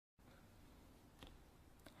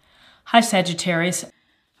Hi, Sagittarius.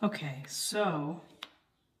 Okay, so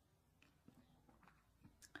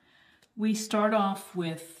we start off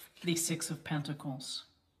with the Six of Pentacles.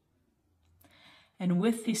 And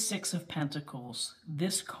with the Six of Pentacles,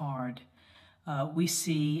 this card, we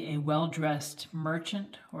see a well-dressed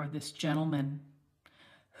merchant, or this gentleman,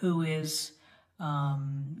 who is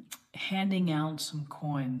handing out some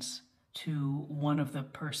coins to one of the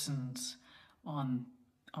persons on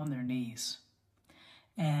their knees.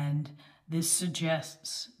 And this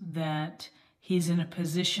suggests that he's in a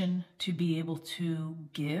position to be able to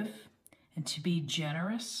give and to be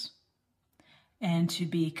generous and to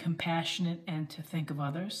be compassionate and to think of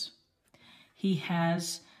others. He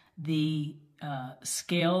has the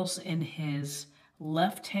scales in his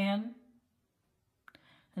left hand,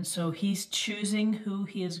 and so he's choosing who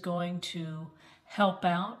he is going to help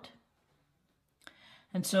out.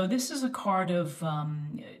 And so this is a card of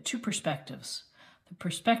two perspectives. The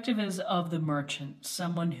perspective is of the merchant,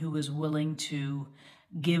 someone who is willing to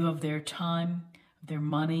give of their time, their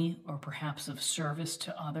money, or perhaps of service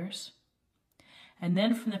to others. And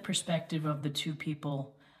then from the perspective of the two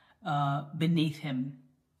people beneath him,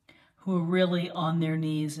 who are really on their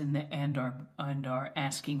knees and are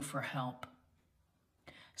asking for help.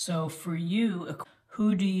 So for you,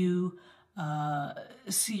 who do you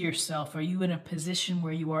see yourself? Are you in a position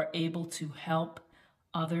where you are able to help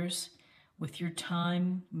others with your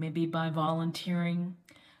time, maybe by volunteering?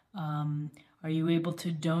 Are you able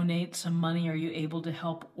to donate some money? Are you able to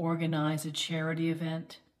help organize a charity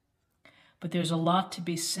event? But there's a lot to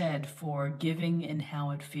be said for giving and how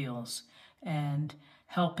it feels, and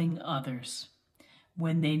helping others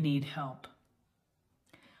when they need help.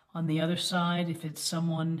 On the other side, if it's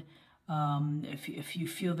someone, if you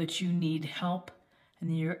feel that you need help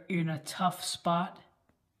and you're in a tough spot,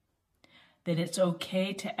 that it's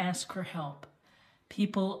okay to ask for help.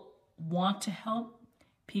 People want to help.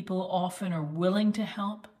 People often are willing to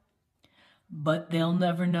help, but they'll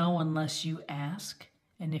never know unless you ask.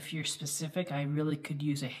 And if you're specific, I really could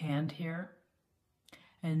use a hand here.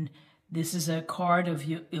 And this is a card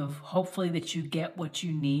of hopefully that you get what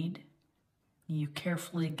you need. You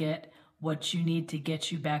carefully get what you need to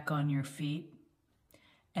get you back on your feet.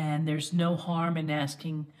 And there's no harm in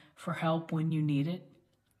asking for help when you need it.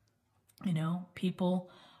 You know,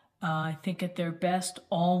 people, I think at their best,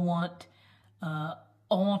 all want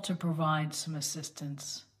to provide some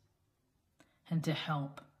assistance and to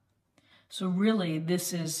help. So really,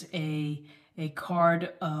 this is a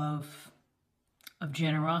card of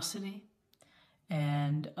generosity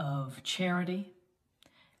and of charity,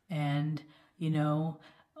 and, you know,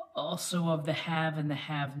 also of the have and the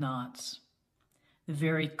have-nots. The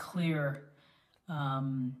very clear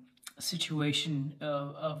situation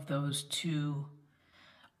of those two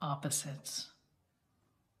opposites.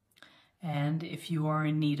 And if you are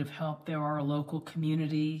in need of help, there are local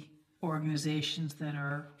community organizations that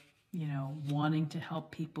are, you know, wanting to help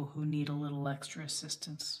people who need a little extra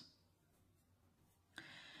assistance.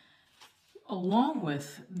 Along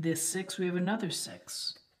with this six, we have another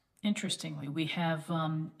six. Interestingly, we have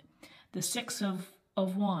the Six of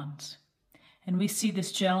Wands. And we see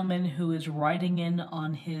this gentleman who is riding in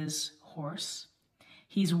on his horse.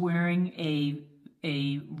 He's wearing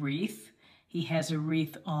a wreath. He has a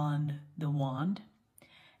wreath on the wand.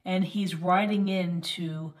 And he's riding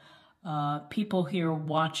into people here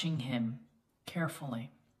watching him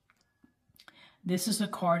carefully. This is a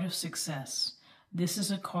card of success. This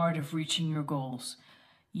is a card of reaching your goals.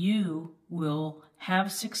 You will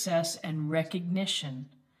have success and recognition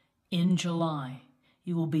in July.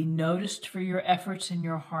 You will be noticed for your efforts and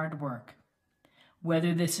your hard work.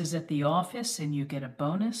 Whether this is at the office and you get a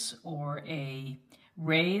bonus or a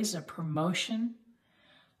raise, a promotion,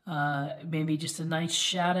 maybe just a nice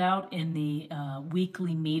shout out in the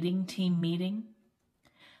weekly meeting, team meeting.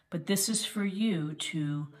 But this is for you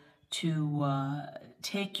to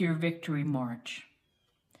take your victory march.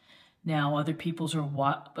 Now, other people are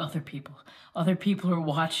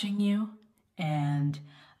watching you, and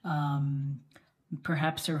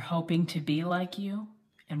perhaps they're hoping to be like you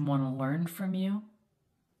and want to learn from you.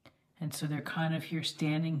 And so they're kind of here,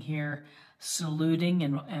 standing here, saluting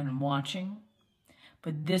and watching.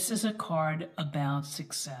 But this is a card about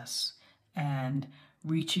success and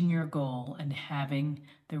reaching your goal and having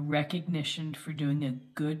the recognition for doing a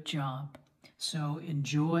good job. So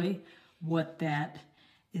enjoy what that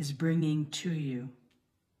is bringing to you.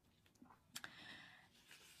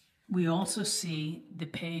 We also see the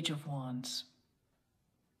Page of Wands.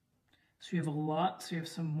 So we have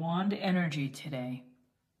some wand energy today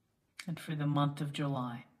and for the month of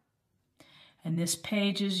July. And this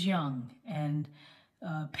page is young, and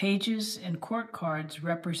Pages and court cards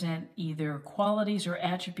represent either qualities or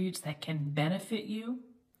attributes that can benefit you,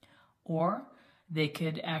 or they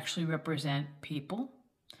could actually represent people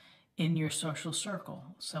in your social circle,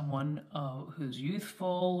 someone who's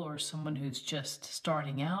youthful or someone who's just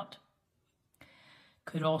starting out.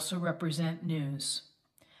 Could also represent news.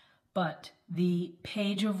 But the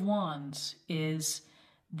Page of Wands is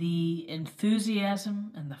the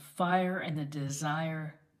enthusiasm and the fire and the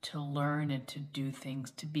desire to learn and to do things,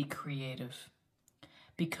 to be creative.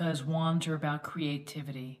 Because wands are about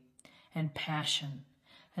creativity and passion.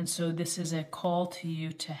 And so this is a call to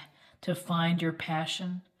you to find your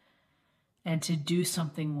passion and to do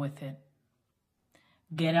something with it.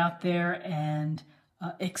 Get out there and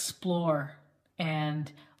explore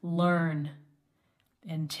and learn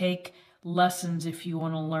and take lessons if you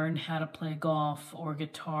want to learn how to play golf or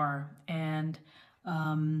guitar, and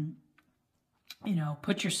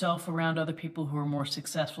put yourself around other people who are more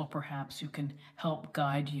successful, perhaps, who can help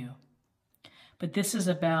guide you. But this is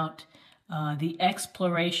about the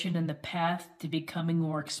exploration and the path to becoming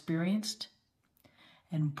more experienced.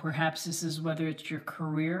 And perhaps this is whether it's your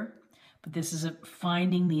career, but this is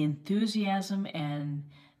finding the enthusiasm and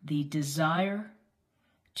the desire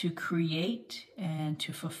to create and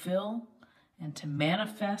to fulfill and to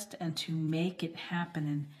manifest and to make it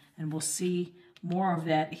happen. And we'll see more of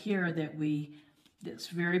that here that's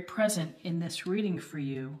very present in this reading for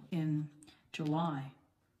you in July.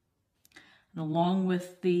 And along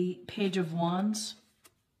with the Page of Wands,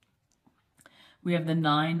 we have the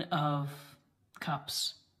Nine of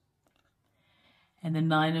Cups. And the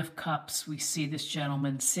Nine of Cups, we see this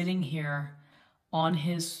gentleman sitting here on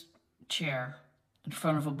his chair in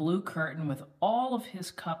front of a blue curtain with all of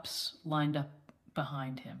his cups lined up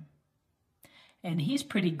behind him. And he's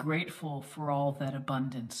pretty grateful for all that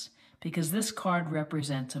abundance, because this card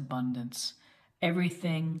represents abundance.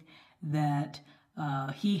 Everything that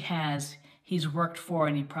he has, he's worked for,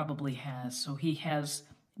 and he probably has. So he has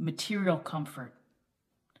material comfort.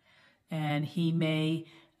 And he may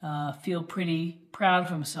feel pretty proud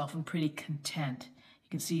of himself and pretty content. You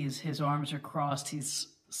can see his arms are crossed. He's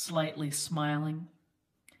slightly smiling.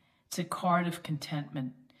 It's a card of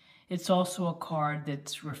contentment. It's also a card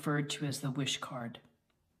that's referred to as the wish card.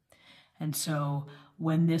 And so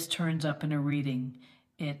when this turns up in a reading,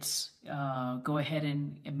 it's go ahead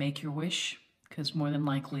and make your wish, because more than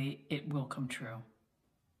likely it will come true.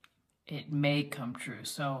 It may come true.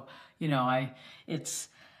 So, it's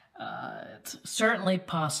certainly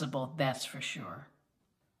possible, that's for sure.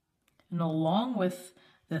 And along with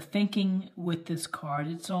the thinking with this card,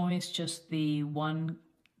 it's always just the one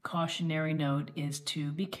cautionary note is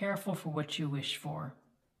to be careful for what you wish for.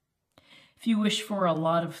 If you wish for a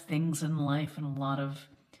lot of things in life and a lot of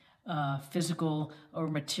physical or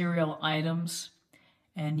material items,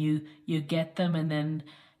 and you get them and then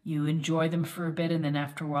you enjoy them for a bit, and then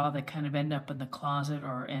after a while they kind of end up in the closet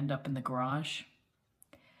or end up in the garage,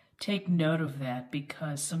 take note of that,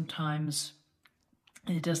 because sometimes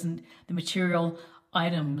the material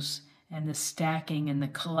items and the stacking and the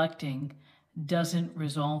collecting doesn't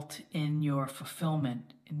result in your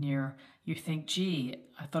fulfillment, and you think, gee,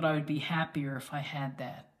 I thought I would be happier if I had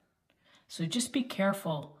that. So just be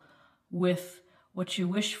careful with what you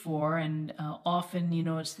wish for, and often,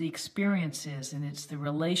 it's the experiences and it's the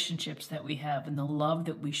relationships that we have and the love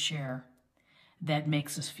that we share that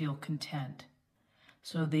makes us feel content.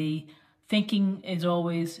 So the thinking is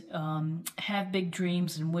always have big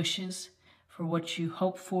dreams and wishes for what you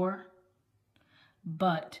hope for,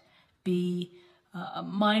 but be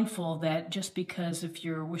mindful that just because if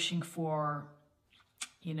you're wishing for,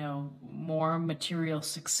 more material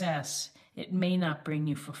success, it may not bring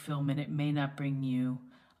you fulfillment. It may not bring you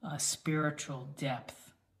spiritual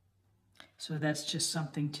depth. So that's just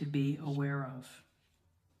something to be aware of.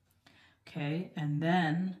 Okay, and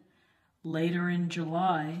then later in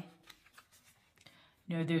July,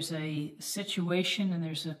 there's a situation and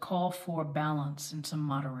there's a call for balance and some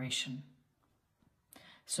moderation.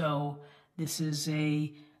 So this is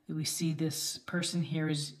we see this person here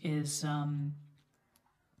is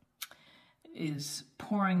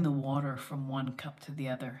pouring the water from one cup to the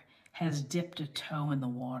other, has dipped a toe in the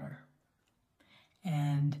water.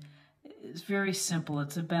 And it's very simple.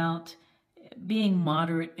 It's about being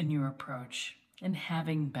moderate in your approach and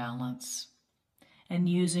having balance and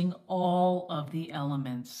using all of the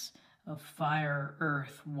elements of fire,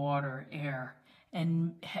 earth, water, air,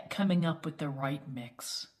 and coming up with the right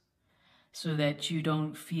mix so that you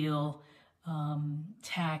don't feel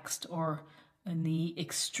taxed or in the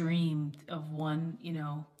extreme of one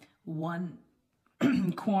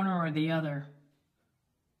corner or the other.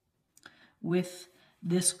 With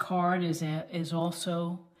This card is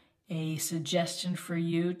also a suggestion for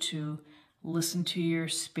you to listen to your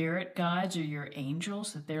spirit guides or your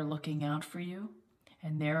angels, that they're looking out for you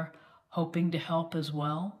and they're hoping to help as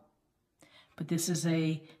well. But this is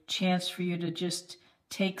a chance for you to just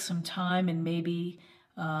take some time and maybe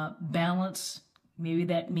balance. Maybe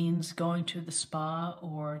that means going to the spa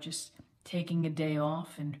or just taking a day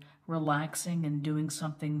off and relaxing and doing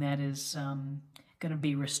something that is going to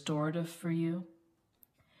be restorative for you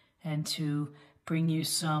and to bring you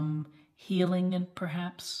some healing and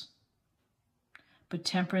perhaps. But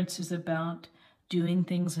temperance is about doing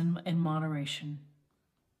things in moderation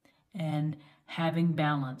and having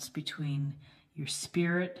balance between your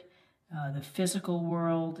spirit, the physical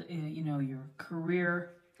world, your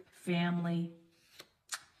career, family,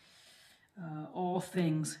 all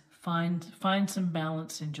things. Find some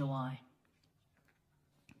balance in July.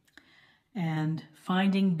 And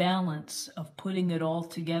finding balance of putting it all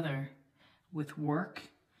together with work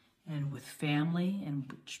and with family,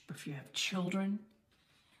 and if you have children,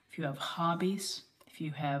 if you have hobbies, if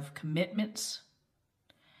you have commitments.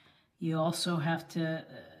 You also have to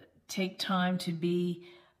take time to be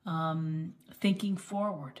thinking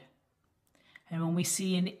forward. And when we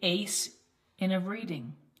see an ace in a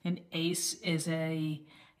reading, an ace is a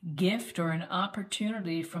gift or an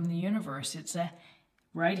opportunity from the universe. It's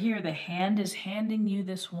right here, the hand is handing you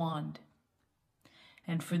this wand.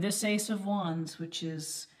 And for this Ace of Wands, which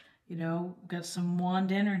is, got some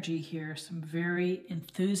wand energy here, some very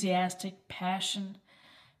enthusiastic, passionate,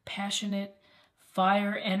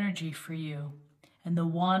 fire energy for you. And the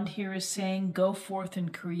wand here is saying, go forth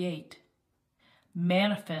and create.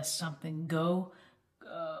 Manifest something. Go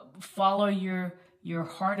follow your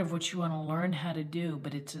heart of what you want to learn how to do.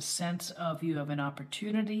 But it's a sense of you have an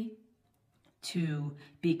opportunity to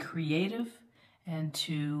be creative and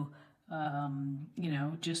to,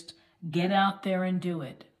 just get out there and do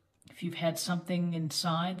it. If you've had something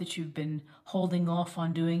inside that you've been holding off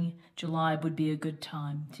on doing, July would be a good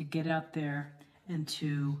time to get out there and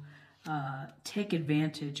to take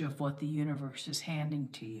advantage of what the universe is handing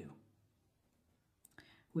to you,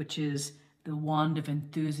 which is the wand of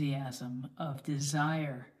enthusiasm, of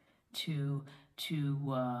desire to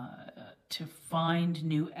find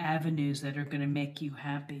new avenues that are going to make you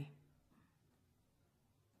happy.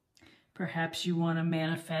 Perhaps you want to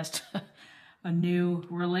manifest a new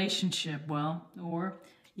relationship, or,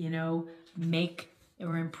 make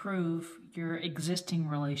or improve your existing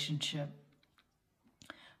relationship.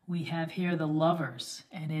 We have here the lovers,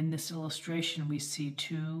 and in this illustration we see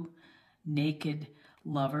two naked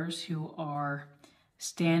lovers who are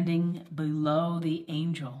standing below the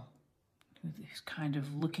angel, who's kind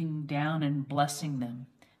of looking down and blessing them.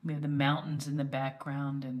 We have the mountains in the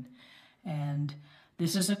background, and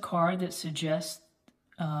this is a card that suggests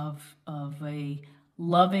of a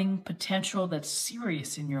loving potential that's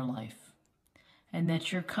serious in your life, and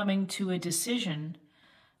that you're coming to a decision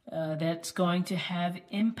that's going to have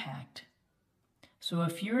impact. So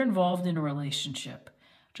if you're involved in a relationship,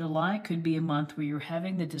 July could be a month where you're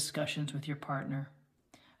having the discussions with your partner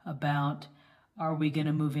about, are we going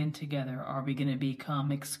to move in together? Are we going to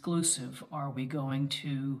become exclusive? Are we going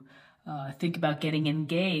to think about getting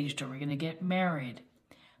engaged? Are we going to get married?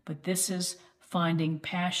 But this is finding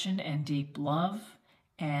passion and deep love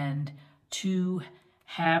and two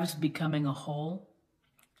halves becoming a whole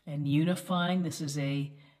and unifying. This is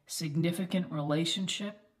a significant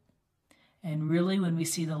relationship. And really, when we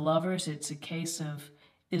see the lovers, it's a case of,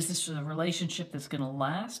 is this a relationship that's going to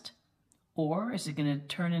last? Or is it going to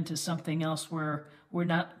turn into something else where we're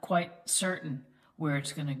not quite certain where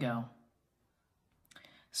it's going to go?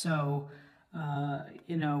 So,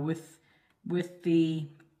 with the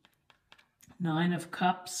Nine of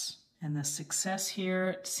Cups and the success here,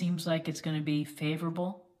 it seems like it's going to be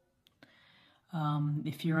favorable.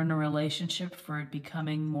 If you're in a relationship, for it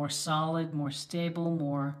becoming more solid, more stable,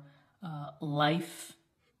 more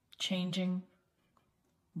life-changing,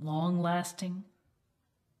 long-lasting,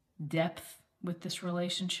 depth with this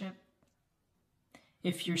relationship.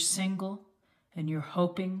 If you're single and you're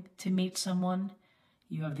hoping to meet someone,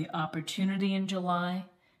 you have the opportunity in July,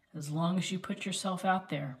 as long as you put yourself out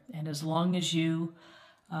there and as long as you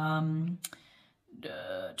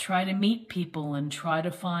try to meet people and try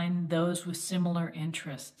to find those with similar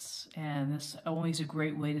interests. And that's always a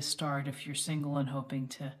great way to start if you're single and hoping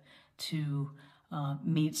to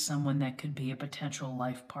meet someone that could be a potential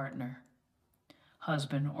life partner,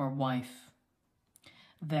 husband or wife.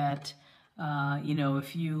 That,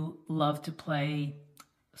 if you love to play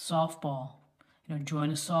softball, join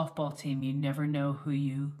a softball team. You never know who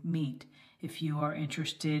you meet. If you are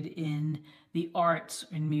interested in the arts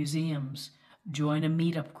and museums, join a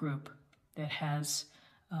meetup group that has,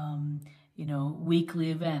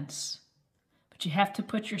 weekly events. But you have to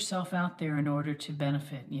put yourself out there in order to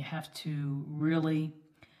benefit. You have to really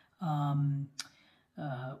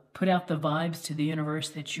put out the vibes to the universe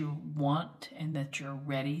that you want and that you're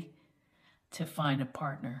ready to find a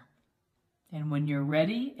partner. And when you're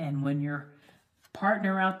ready and when your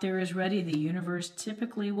partner out there is ready, the universe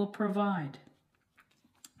typically will provide.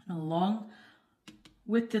 And along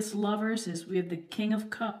with this Lovers is we have the King of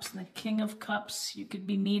Cups. And the King of Cups, you could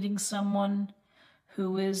be meeting someone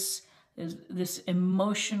who is this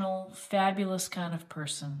emotional, fabulous kind of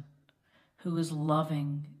person who is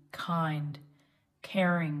loving, kind,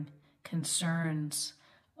 caring,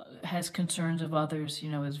 has concerns of others,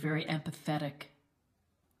 is very empathetic.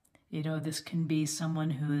 This can be someone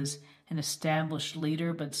who is an established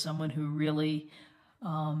leader, but someone who really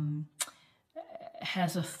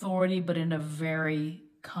has authority, but in a very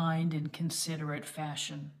kind and considerate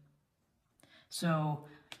fashion. So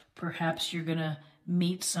perhaps you're going to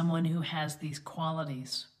meet someone who has these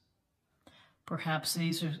qualities. Perhaps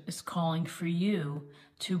is calling for you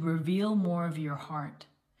to reveal more of your heart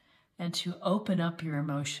and to open up your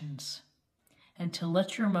emotions and to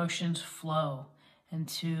let your emotions flow and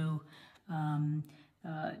to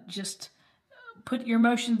just put your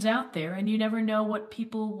emotions out there. And you never know what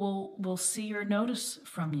people will see or notice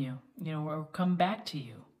from you, or come back to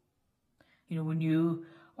you. When you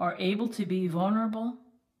are able to be vulnerable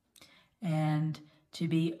and to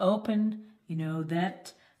be open,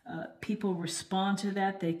 that people respond to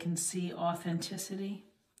that. They can see authenticity.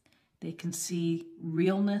 They can see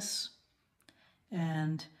realness.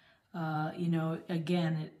 And,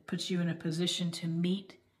 again, it puts you in a position to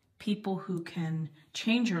meet people who can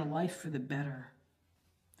change your life for the better.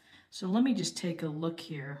 So let me just take a look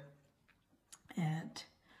here at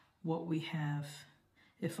what we have,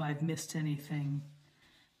 if I've missed anything.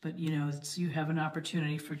 But, you have an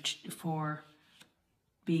opportunity for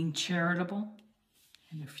being charitable.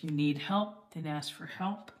 And if you need help, then ask for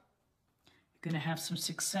help. You're going to have some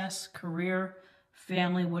success, career,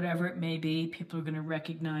 family, whatever it may be. People are going to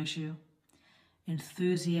recognize you.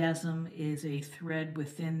 Enthusiasm is a thread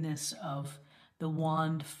within this of the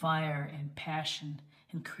wand, fire, and passion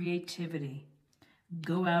and creativity.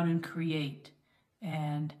 Go out and create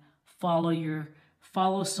and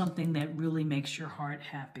follow something that really makes your heart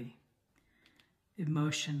happy.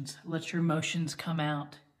 Emotions. Let your emotions come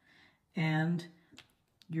out. And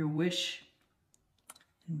your wish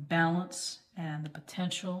and balance and the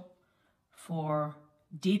potential for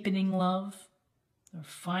deepening love or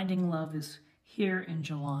finding love is here in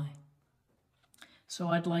July. So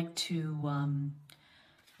I'd like to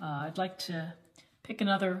pick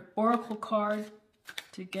another oracle card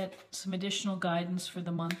to get some additional guidance for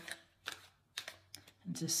the month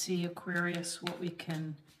and to see, Aquarius, what we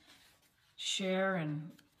can share.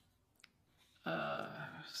 And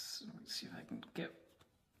let's see if I can get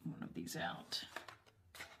one of these out.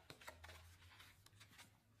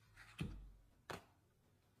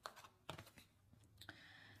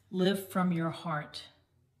 Live from your heart.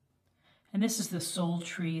 And this is the Soul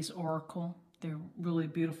Trees Oracle. They're really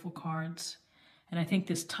beautiful cards. And I think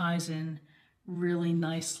this ties in really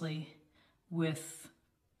nicely with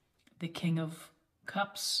the King of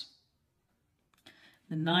Cups.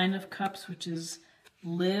 The Nine of Cups, which is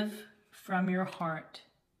live from your heart,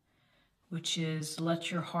 which is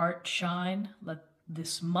let your heart shine, let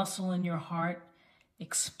this muscle in your heart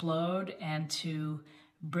explode and to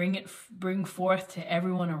bring forth to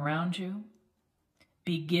everyone around you.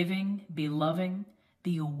 Be giving, be loving,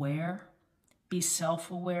 be aware, be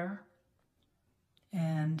self-aware.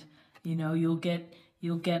 And, you'll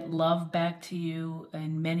get love back to you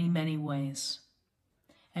in many, many ways.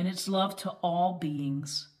 And it's love to all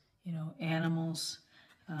beings, animals,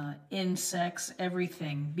 insects,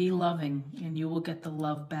 everything. Be loving and you will get the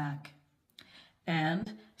love back.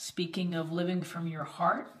 And speaking of living from your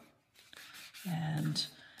heart and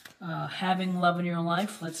having love in your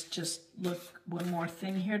life, let's just look one more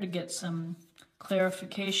thing here to get some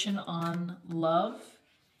clarification on love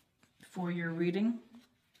for your reading.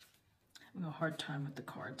 I'm having a hard time with the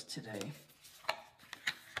cards today.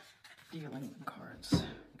 Dealing with cards.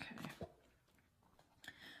 Okay.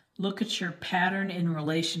 Look at your pattern in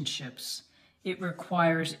relationships. It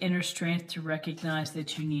requires inner strength to recognize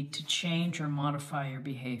that you need to change or modify your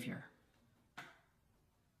behavior.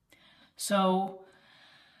 So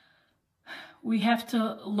we have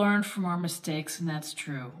to learn from our mistakes, and that's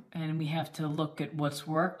true. And we have to look at what's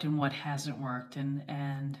worked and what hasn't worked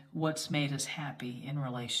and what's made us happy in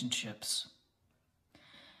relationships.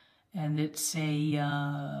 And it's you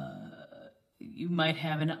might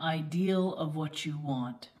have an ideal of what you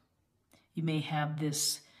want. You may have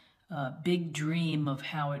this big dream of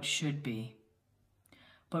how it should be.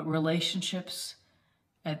 But relationships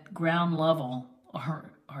at ground level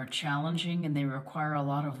are challenging, and they require a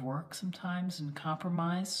lot of work sometimes and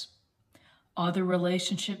compromise. Other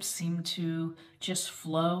relationships seem to just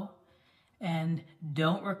flow and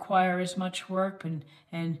don't require as much work,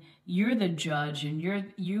 and you're the judge, and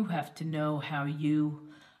you have to know how you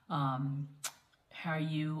are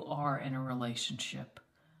in a relationship.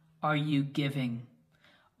 Are you giving?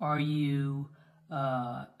 Are you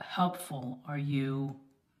helpful? Are you,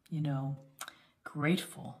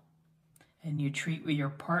 grateful? And you treat your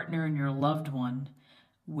partner and your loved one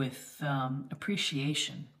with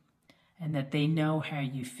appreciation, and that they know how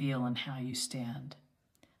you feel and how you stand.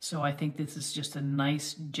 So I think this is just a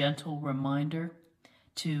nice, gentle reminder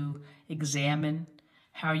to examine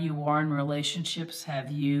how you are in relationships.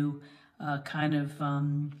 Have you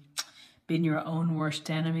been your own worst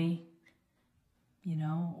enemy,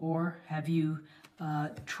 or have you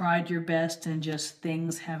tried your best and just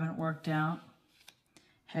things haven't worked out?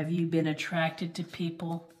 Have you been attracted to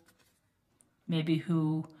people maybe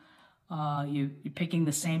who you're picking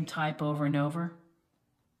the same type over and over?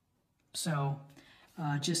 So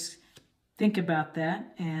just think about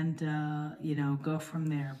that and, go from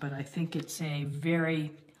there. But I think it's a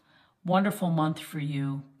very wonderful month for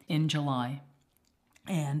you in July.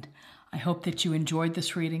 And I hope that you enjoyed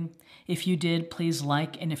this reading. If you did, please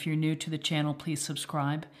like, and if you're new to the channel, please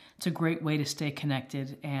subscribe. It's a great way to stay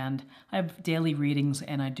connected, and I have daily readings,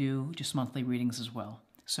 and I do just monthly readings as well.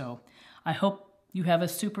 So I hope you have a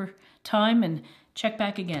super time, and check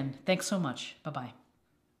back again. Thanks so much. Bye-bye.